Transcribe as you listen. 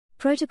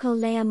Protocol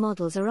layer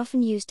models are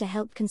often used to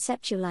help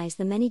conceptualize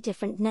the many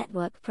different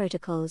network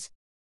protocols.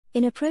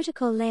 In a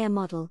protocol layer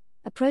model,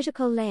 a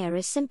protocol layer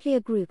is simply a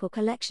group or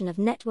collection of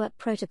network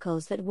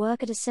protocols that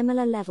work at a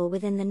similar level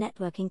within the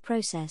networking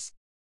process.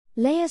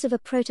 Layers of a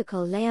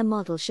protocol layer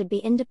model should be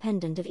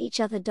independent of each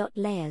other.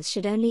 Layers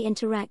should only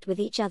interact with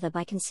each other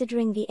by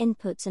considering the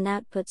inputs and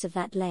outputs of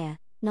that layer,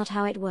 not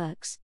how it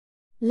works.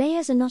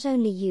 Layers are not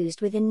only used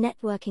within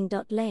networking.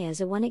 Layers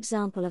are one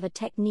example of a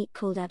technique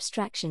called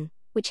abstraction,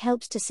 which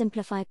helps to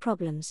simplify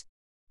problems.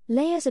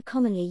 Layers are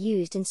commonly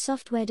used in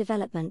software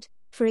development,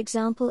 for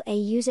example a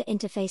user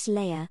interface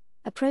layer,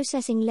 a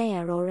processing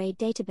layer or a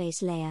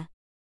database layer.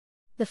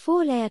 The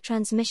 4-layer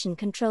transmission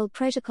control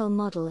protocol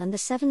model and the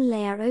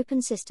 7-layer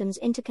open systems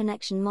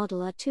interconnection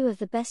model are two of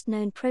the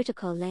best-known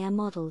protocol layer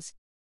models.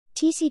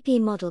 TCP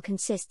model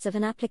consists of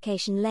an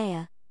application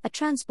layer, a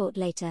transport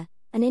layer,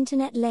 an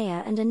internet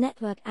layer and a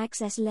network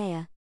access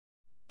layer.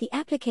 The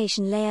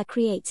application layer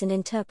creates and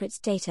interprets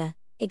data.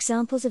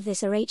 Examples of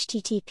this are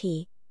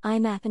HTTP,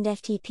 IMAP and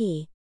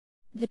FTP.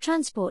 The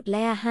transport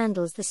layer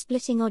handles the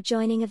splitting or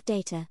joining of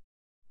data.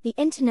 The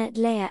internet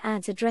layer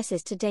adds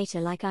addresses to data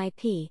like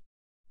IP.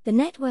 The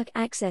network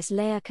access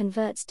layer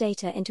converts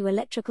data into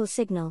electrical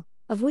signal,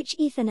 of which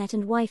Ethernet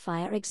and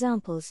Wi-Fi are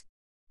examples.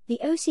 The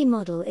OC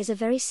model is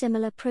a very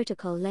similar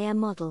protocol layer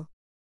model.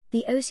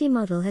 The OC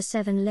model has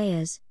 7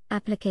 layers: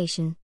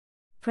 application,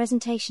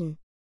 presentation,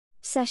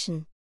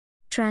 session,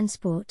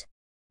 transport,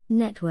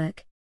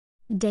 network,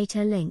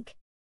 data link,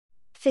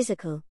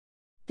 physical.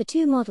 The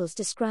two models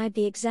describe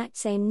the exact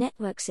same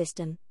network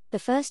system. The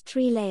first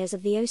 3 layers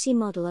of the OC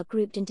model are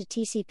grouped into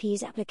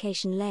TCP's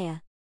application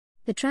layer.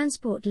 The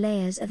transport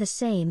layers are the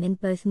same in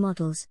both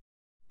models.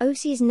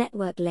 OC's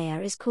network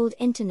layer is called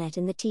Internet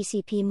in the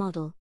TCP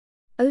model.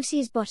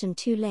 OC's bottom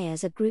 2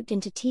 layers are grouped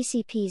into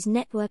TCP's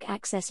network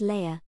access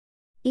layer.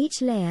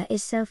 Each layer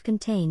is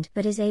self-contained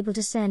but is able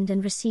to send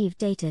and receive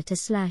data to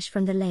 /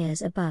 from the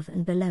layers above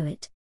and below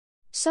it.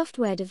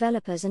 Software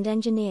developers and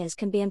engineers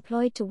can be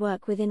employed to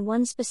work within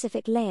one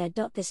specific layer.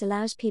 This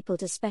allows people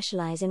to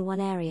specialize in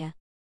one area.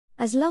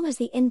 As long as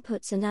the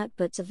inputs and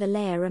outputs of the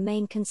layer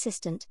remain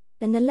consistent,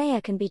 then the layer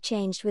can be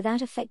changed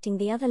without affecting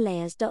the other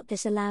layers.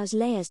 This allows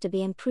layers to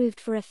be improved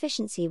for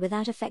efficiency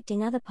without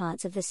affecting other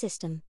parts of the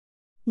system.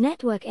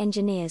 Network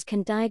engineers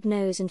can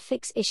diagnose and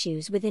fix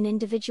issues within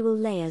individual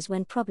layers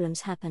when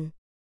problems happen.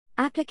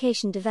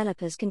 Application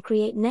developers can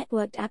create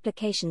networked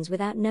applications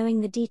without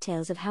knowing the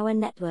details of how a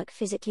network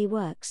physically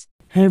works.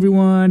 Hey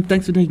everyone,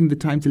 thanks for taking the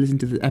time to listen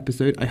to this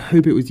episode. I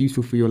hope it was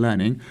useful for your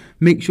learning.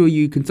 Make sure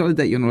you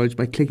consolidate your knowledge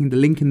by clicking the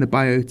link in the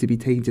bio to be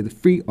taken to the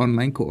free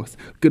online course.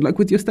 Good luck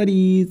with your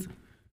studies!